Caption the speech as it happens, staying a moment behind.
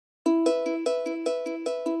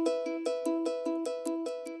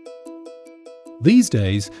These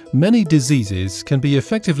days, many diseases can be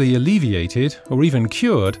effectively alleviated or even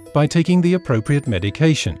cured by taking the appropriate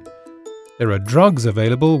medication. There are drugs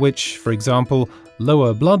available which, for example,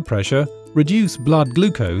 lower blood pressure, reduce blood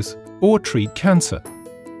glucose, or treat cancer.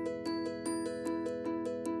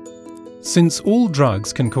 Since all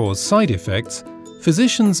drugs can cause side effects,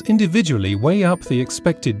 physicians individually weigh up the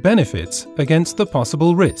expected benefits against the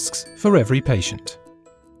possible risks for every patient.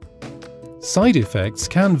 Side effects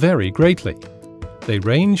can vary greatly. They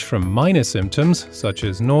range from minor symptoms such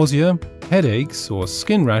as nausea, headaches, or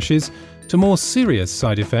skin rashes to more serious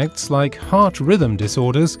side effects like heart rhythm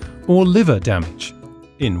disorders or liver damage.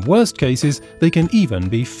 In worst cases, they can even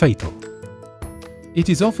be fatal. It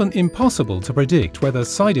is often impossible to predict whether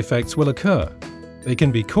side effects will occur. They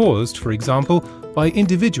can be caused, for example, by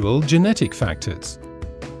individual genetic factors.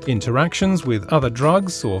 Interactions with other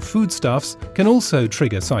drugs or foodstuffs can also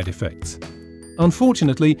trigger side effects.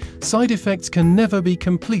 Unfortunately, side effects can never be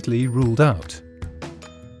completely ruled out.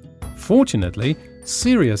 Fortunately,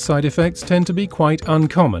 serious side effects tend to be quite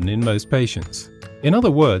uncommon in most patients. In other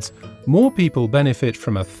words, more people benefit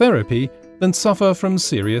from a therapy than suffer from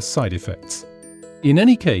serious side effects. In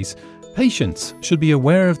any case, patients should be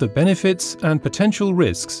aware of the benefits and potential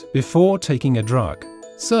risks before taking a drug.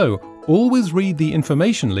 So, always read the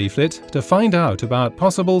information leaflet to find out about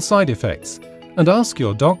possible side effects, and ask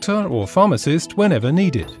your doctor or pharmacist whenever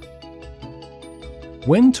needed.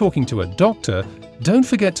 When talking to a doctor, don't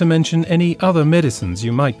forget to mention any other medicines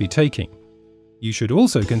you might be taking. You should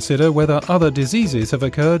also consider whether other diseases have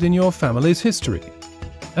occurred in your family's history.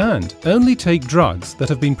 And only take drugs that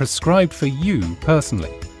have been prescribed for you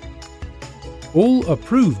personally. All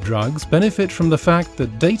approved drugs benefit from the fact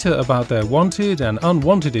that data about their wanted and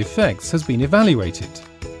unwanted effects has been evaluated.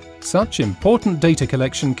 Such important data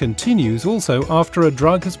collection continues also after a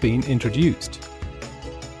drug has been introduced.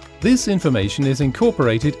 This information is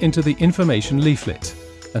incorporated into the information leaflet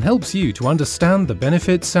and helps you to understand the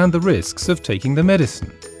benefits and the risks of taking the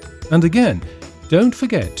medicine. And again, don't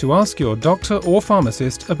forget to ask your doctor or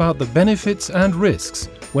pharmacist about the benefits and risks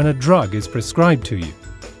when a drug is prescribed to you.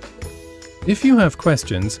 If you have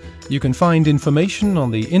questions, you can find information on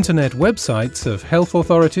the internet websites of health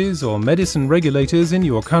authorities or medicine regulators in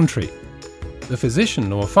your country. The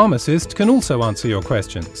physician or pharmacist can also answer your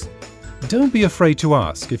questions. Don't be afraid to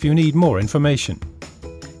ask if you need more information.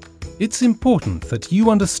 It's important that you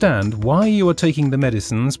understand why you are taking the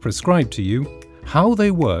medicines prescribed to you, how they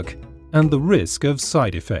work, and the risk of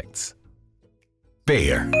side effects.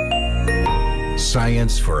 Bayer.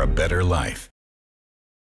 Science for a better life.